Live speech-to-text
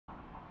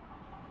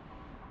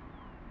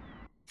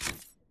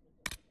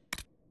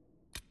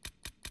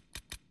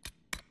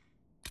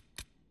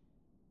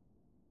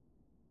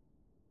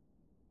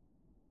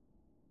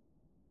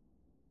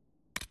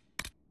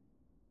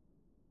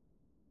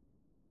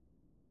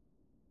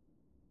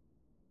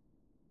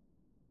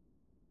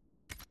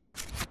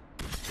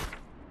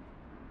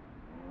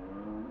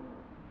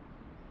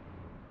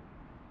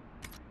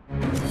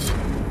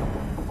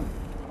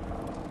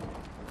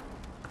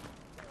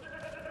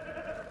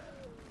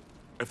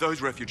If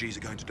those refugees are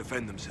going to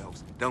defend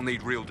themselves, they'll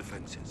need real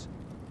defenses.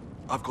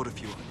 I've got a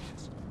few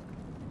ideas.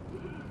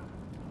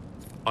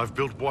 I've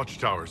built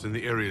watchtowers in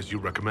the areas you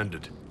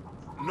recommended.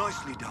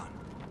 Nicely done.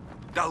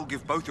 That'll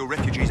give both your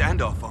refugees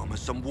and our farmers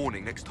some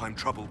warning next time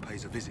trouble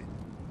pays a visit.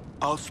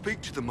 I'll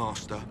speak to the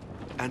Master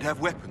and have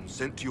weapons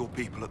sent to your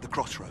people at the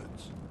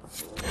crossroads.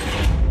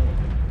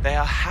 They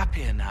are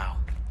happier now.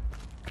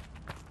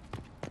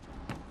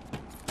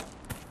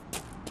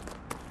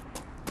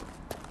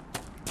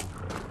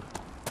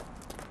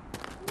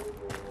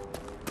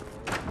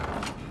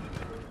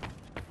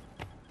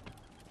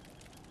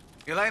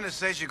 Elena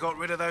says you got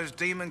rid of those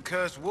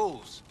demon-cursed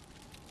wolves.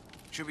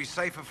 Should be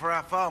safer for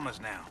our farmers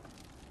now.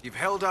 You've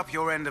held up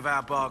your end of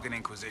our bargain,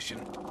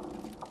 Inquisition.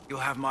 You'll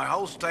have my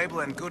whole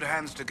stable and good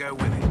hands to go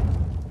with it.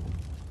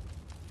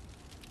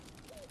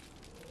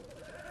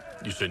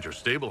 You sent your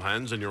stable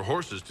hands and your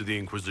horses to the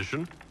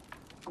Inquisition.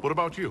 What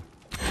about you?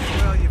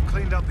 Well, you've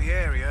cleaned up the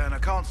area, and I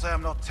can't say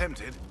I'm not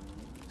tempted.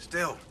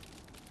 Still,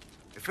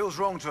 it feels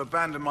wrong to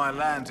abandon my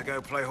land to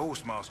go play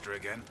horsemaster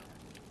again.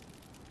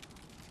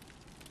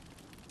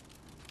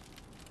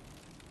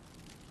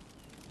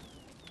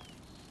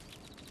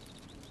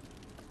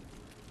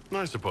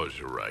 I suppose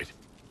you're right.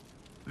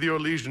 The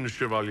Orlesian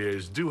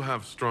Chevaliers do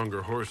have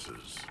stronger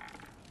horses.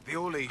 The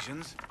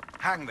Orlesians?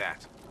 Hang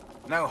that.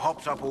 No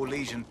hopped-up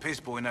Orlesian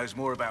pissboy knows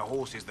more about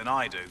horses than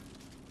I do.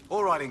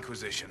 All right,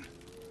 Inquisition.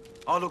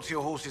 I'll look to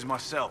your horses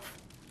myself.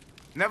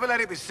 Never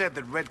let it be said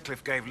that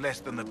Redcliffe gave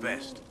less than the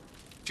best.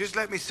 Just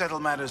let me settle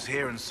matters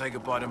here and say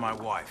goodbye to my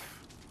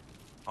wife.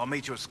 I'll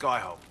meet you at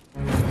Skyhold.